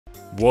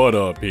What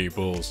up,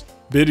 peoples?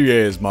 Bidye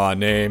is my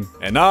name,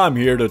 and I'm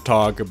here to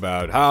talk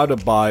about how to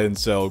buy and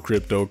sell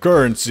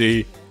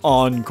cryptocurrency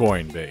on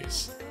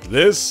Coinbase.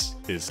 This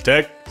is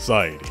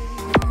Techciety.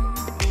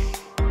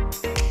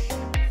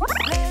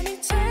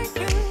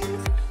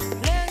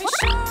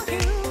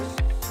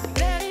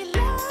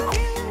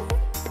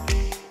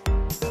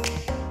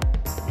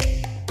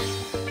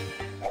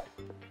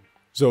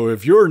 So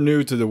if you're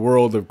new to the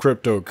world of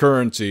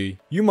cryptocurrency,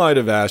 you might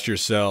have asked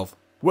yourself,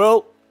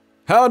 well,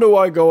 how do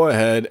I go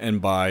ahead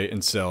and buy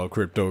and sell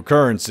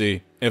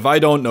cryptocurrency if I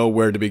don't know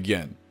where to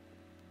begin?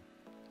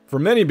 For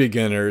many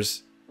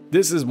beginners,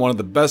 this is one of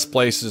the best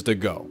places to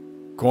go,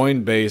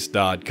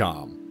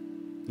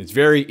 coinbase.com. It's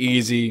very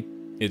easy,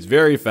 it's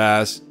very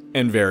fast,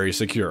 and very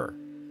secure.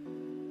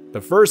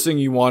 The first thing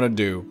you want to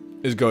do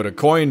is go to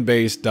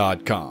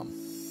coinbase.com.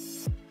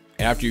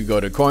 After you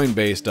go to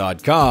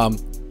coinbase.com,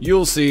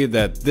 you'll see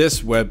that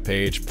this web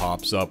page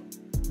pops up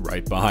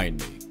right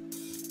behind me.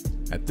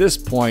 At this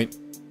point,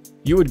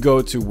 you would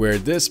go to where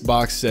this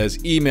box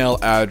says email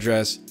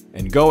address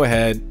and go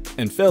ahead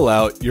and fill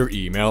out your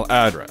email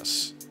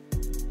address.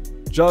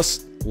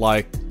 Just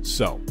like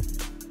so.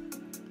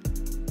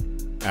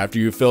 After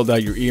you've filled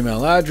out your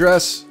email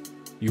address,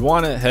 you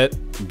want to hit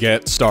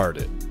get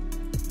started.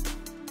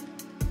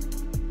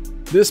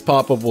 This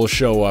pop-up will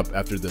show up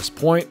after this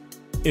point.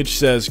 It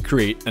says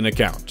create an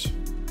account.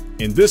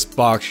 In this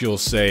box, you'll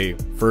say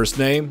first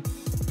name.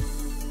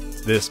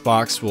 This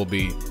box will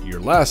be your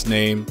last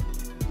name,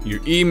 your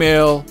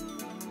email,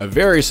 a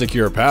very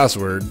secure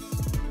password,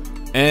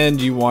 and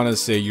you want to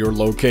say your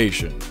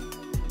location.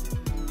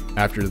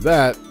 After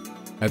that,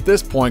 at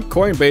this point,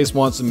 Coinbase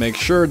wants to make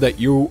sure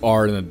that you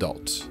are an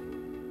adult.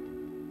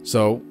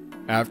 So,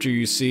 after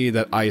you see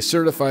that I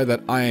certify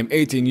that I am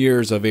 18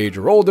 years of age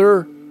or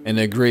older and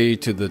agree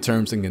to the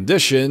terms and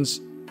conditions,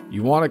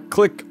 you want to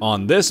click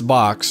on this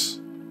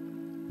box,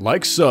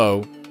 like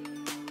so,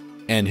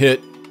 and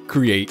hit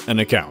create an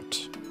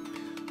account.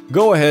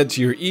 Go ahead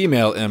to your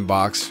email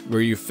inbox where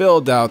you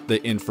filled out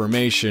the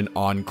information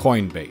on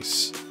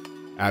Coinbase.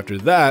 After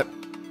that,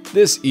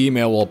 this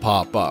email will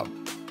pop up.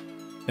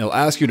 It'll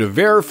ask you to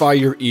verify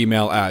your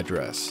email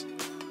address.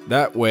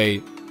 That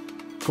way,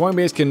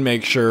 Coinbase can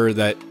make sure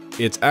that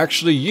it's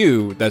actually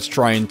you that's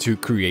trying to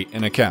create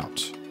an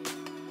account.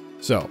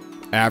 So,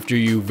 after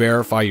you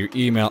verify your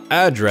email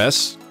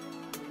address,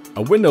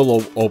 a window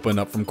will open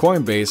up from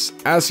Coinbase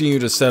asking you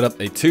to set up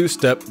a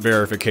two-step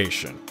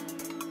verification.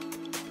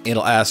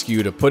 It'll ask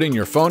you to put in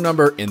your phone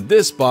number in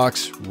this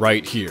box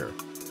right here.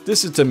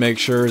 This is to make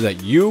sure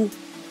that you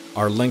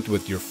are linked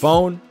with your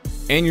phone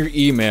and your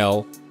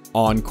email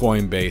on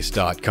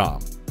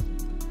coinbase.com.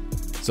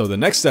 So the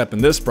next step in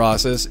this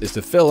process is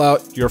to fill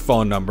out your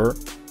phone number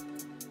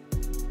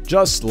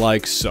just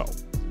like so.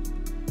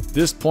 At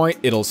this point,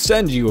 it'll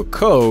send you a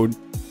code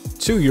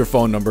to your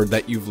phone number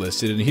that you've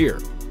listed in here.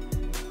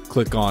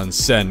 Click on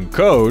send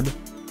code,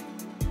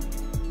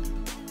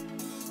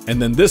 and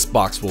then this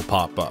box will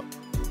pop up.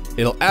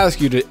 It'll ask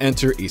you to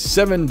enter a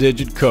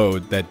 7-digit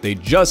code that they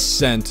just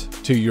sent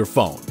to your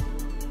phone.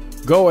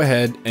 Go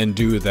ahead and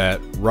do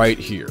that right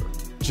here,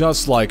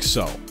 just like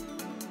so.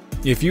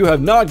 If you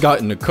have not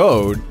gotten a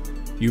code,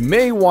 you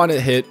may want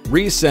to hit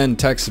resend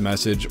text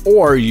message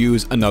or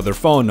use another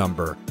phone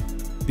number.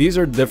 These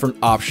are different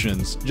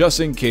options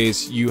just in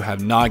case you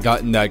have not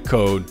gotten that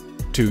code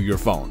to your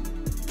phone.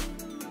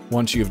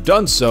 Once you've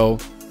done so,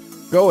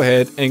 go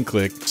ahead and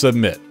click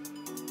submit.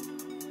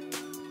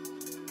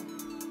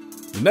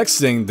 The next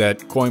thing that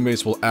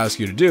Coinbase will ask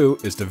you to do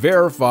is to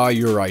verify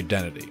your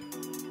identity.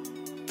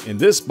 In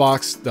this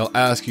box, they'll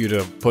ask you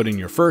to put in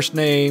your first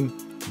name,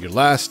 your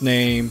last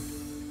name,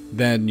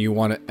 then you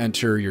want to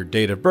enter your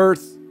date of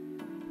birth,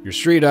 your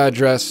street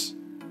address,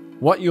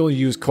 what you'll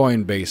use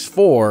Coinbase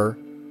for,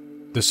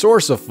 the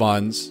source of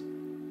funds,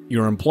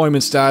 your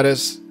employment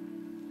status,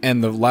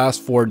 and the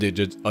last 4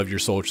 digits of your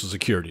social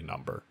security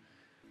number.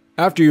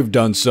 After you've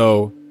done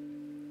so,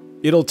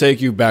 it'll take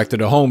you back to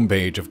the home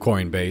page of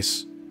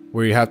Coinbase,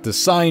 where you have to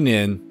sign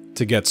in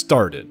to get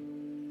started.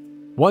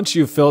 Once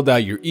you've filled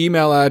out your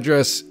email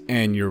address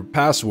and your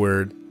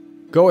password,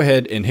 go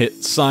ahead and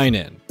hit sign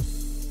in.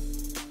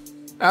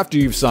 After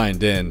you've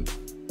signed in,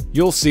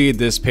 you'll see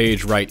this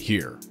page right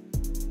here.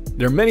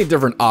 There are many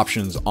different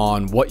options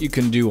on what you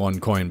can do on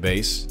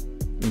Coinbase,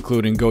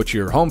 including go to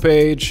your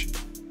homepage,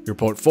 your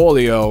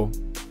portfolio,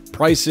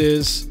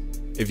 prices,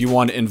 if you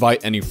want to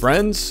invite any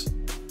friends,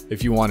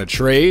 if you want to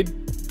trade,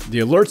 the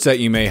alerts that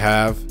you may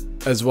have,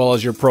 as well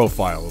as your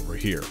profile over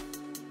here.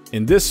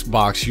 In this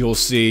box, you'll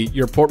see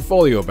your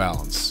portfolio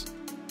balance.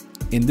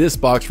 In this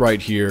box right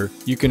here,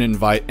 you can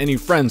invite any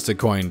friends to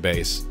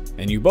Coinbase,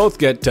 and you both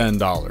get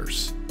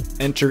 $10.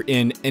 Enter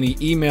in any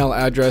email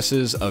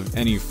addresses of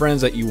any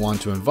friends that you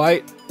want to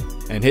invite,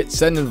 and hit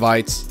send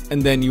invites,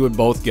 and then you would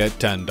both get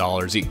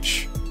 $10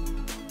 each.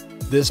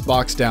 This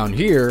box down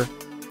here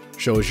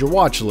shows your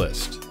watch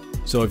list.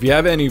 So if you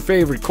have any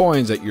favorite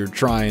coins that you're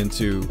trying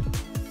to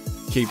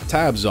keep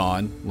tabs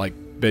on, like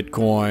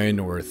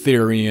Bitcoin or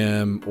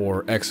Ethereum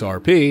or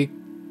XRP,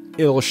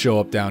 it'll show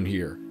up down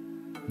here.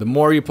 The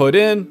more you put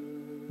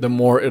in, the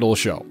more it'll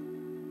show.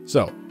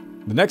 So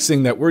the next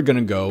thing that we're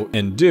gonna go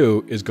and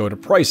do is go to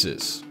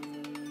prices.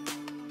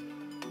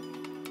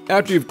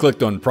 After you've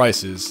clicked on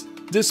prices,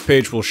 this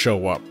page will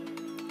show up.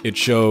 It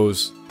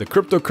shows the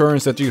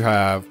cryptocurrency that you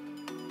have,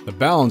 the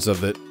balance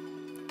of it,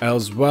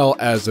 as well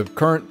as the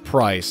current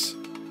price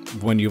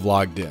when you've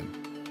logged in.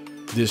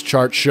 This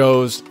chart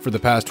shows for the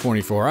past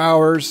 24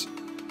 hours,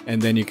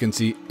 and then you can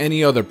see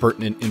any other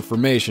pertinent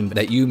information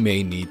that you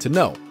may need to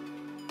know.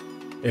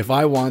 If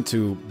I want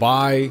to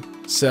buy,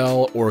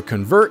 sell, or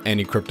convert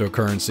any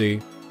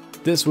cryptocurrency,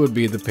 this would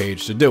be the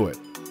page to do it,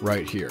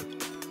 right here.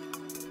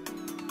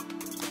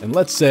 And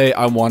let's say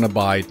I want to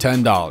buy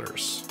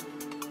 $10.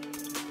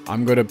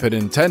 I'm going to put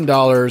in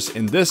 $10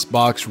 in this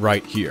box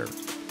right here.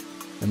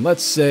 And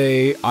let's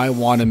say I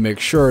want to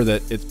make sure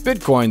that it's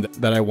Bitcoin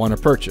that I want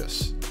to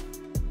purchase.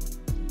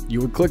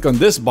 You would click on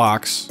this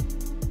box,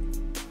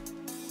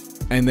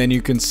 and then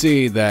you can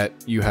see that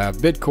you have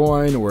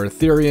Bitcoin or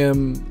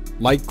Ethereum,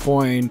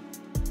 Litecoin.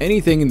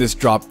 Anything in this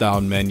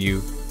drop-down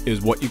menu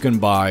is what you can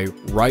buy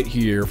right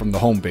here from the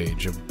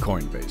homepage of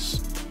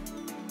Coinbase.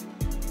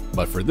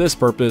 But for this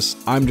purpose,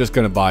 I'm just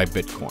going to buy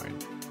Bitcoin.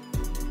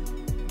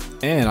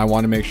 And I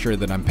want to make sure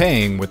that I'm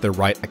paying with the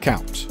right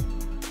account.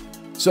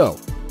 So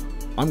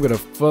I'm going to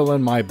fill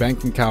in my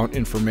bank account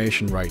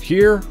information right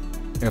here.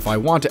 If I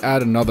want to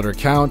add another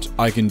account,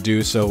 I can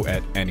do so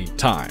at any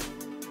time.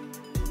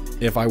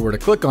 If I were to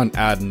click on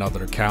add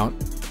another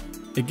account,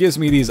 it gives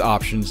me these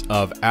options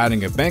of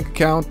adding a bank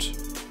account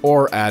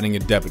or adding a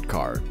debit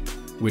card,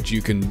 which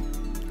you can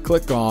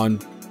click on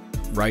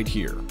right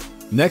here.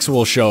 Next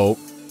we'll show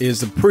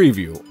is the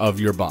preview of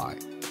your buy.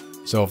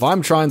 So if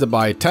I'm trying to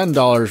buy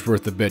 $10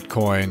 worth of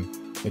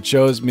Bitcoin, it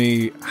shows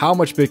me how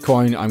much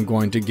Bitcoin I'm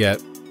going to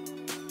get,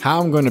 how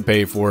I'm going to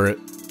pay for it,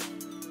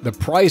 the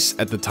price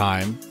at the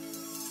time,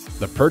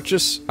 the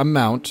purchase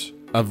amount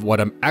of what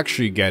I'm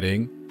actually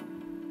getting,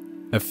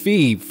 a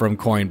fee from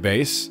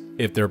Coinbase,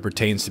 if there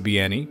pertains to be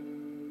any,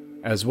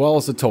 as well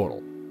as the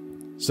total.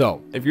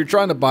 So if you're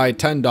trying to buy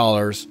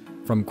 $10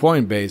 from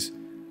Coinbase,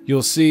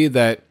 you'll see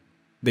that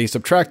they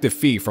subtract the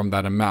fee from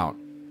that amount.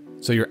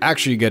 So you're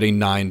actually getting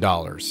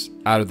 $9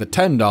 out of the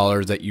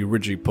 $10 that you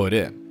originally put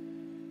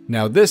in.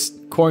 Now this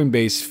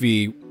Coinbase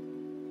fee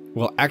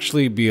will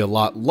actually be a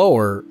lot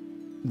lower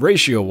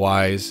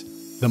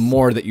ratio-wise the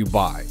more that you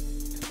buy.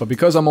 But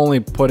because I'm only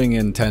putting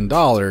in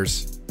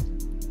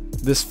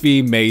 $10, this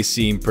fee may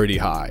seem pretty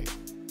high.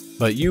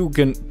 But you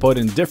can put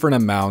in different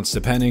amounts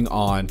depending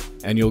on,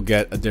 and you'll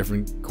get a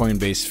different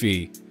Coinbase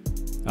fee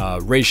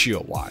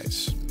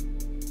ratio-wise.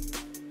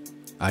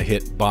 I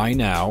hit buy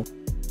now,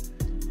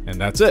 and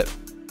that's it.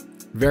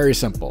 Very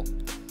simple.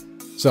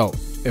 So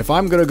if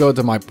I'm going to go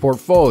to my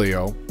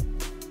portfolio,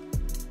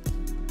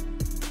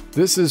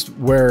 this is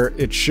where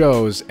it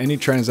shows any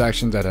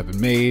transactions that have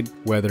been made,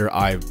 whether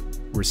I've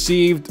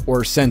received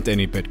or sent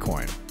any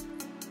Bitcoin.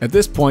 At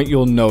this point,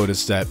 you'll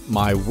notice that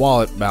my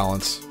wallet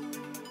balance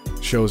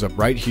shows up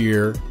right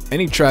here.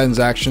 Any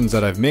transactions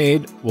that I've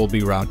made will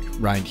be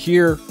right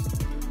here.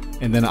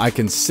 And then I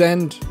can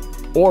send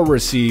or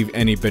receive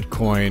any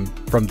Bitcoin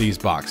from these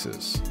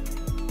boxes.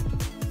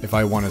 If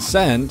I want to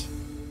send,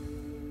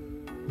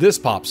 this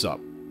pops up.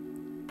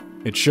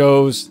 It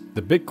shows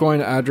the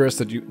Bitcoin address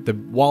the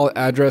wallet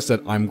address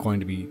that I'm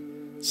going to be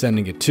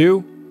sending it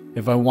to.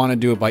 If I want to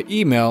do it by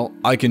email,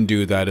 I can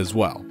do that as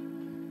well.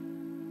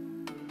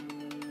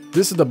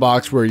 This is the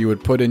box where you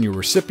would put in your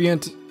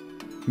recipient.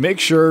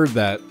 Make sure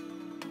that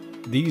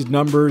these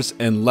numbers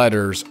and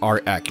letters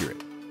are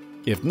accurate.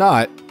 If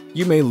not,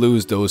 you may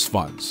lose those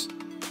funds.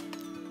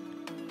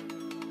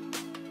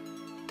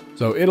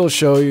 So it'll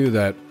show you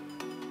that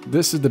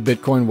this is the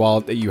Bitcoin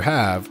wallet that you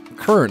have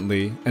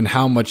currently and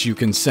how much you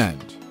can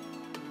send.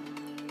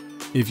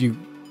 If you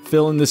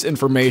fill in this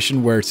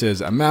information where it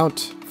says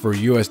amount for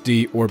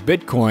USD or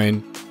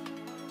Bitcoin,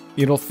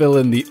 it'll fill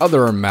in the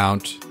other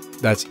amount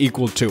that's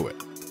equal to it.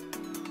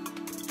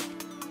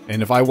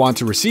 And if I want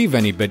to receive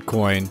any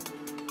Bitcoin,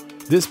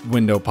 this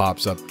window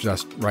pops up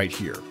just right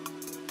here.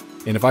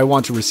 And if I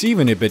want to receive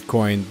any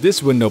Bitcoin,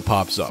 this window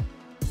pops up.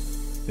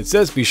 It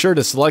says be sure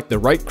to select the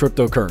right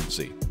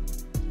cryptocurrency.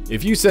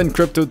 If you send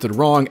crypto to the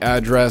wrong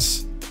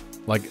address,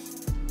 like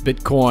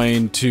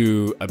Bitcoin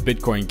to a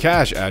Bitcoin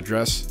Cash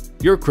address,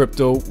 your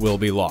crypto will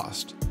be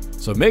lost.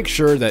 So make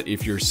sure that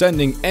if you're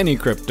sending any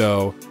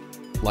crypto,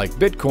 like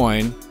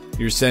Bitcoin,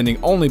 you're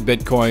sending only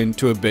Bitcoin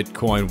to a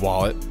Bitcoin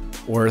wallet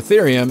or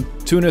Ethereum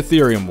to an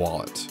Ethereum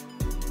wallet.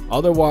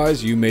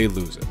 Otherwise, you may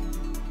lose it.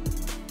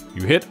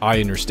 You hit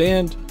I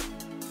understand,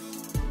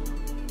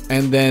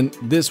 and then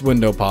this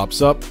window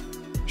pops up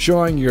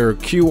showing your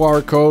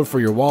QR code for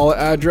your wallet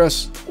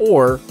address,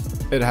 or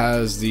it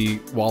has the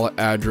wallet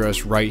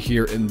address right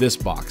here in this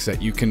box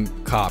that you can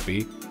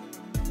copy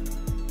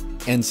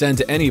and send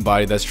to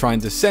anybody that's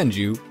trying to send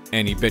you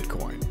any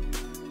Bitcoin.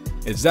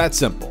 It's that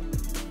simple.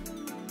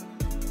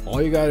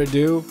 All you gotta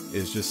do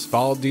is just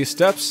follow these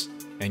steps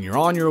and you're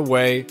on your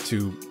way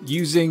to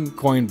using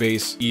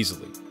Coinbase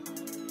easily.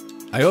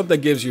 I hope that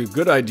gives you a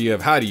good idea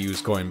of how to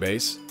use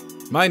Coinbase.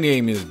 My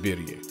name is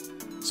Birge.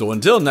 So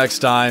until next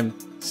time,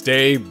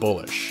 stay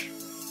bullish.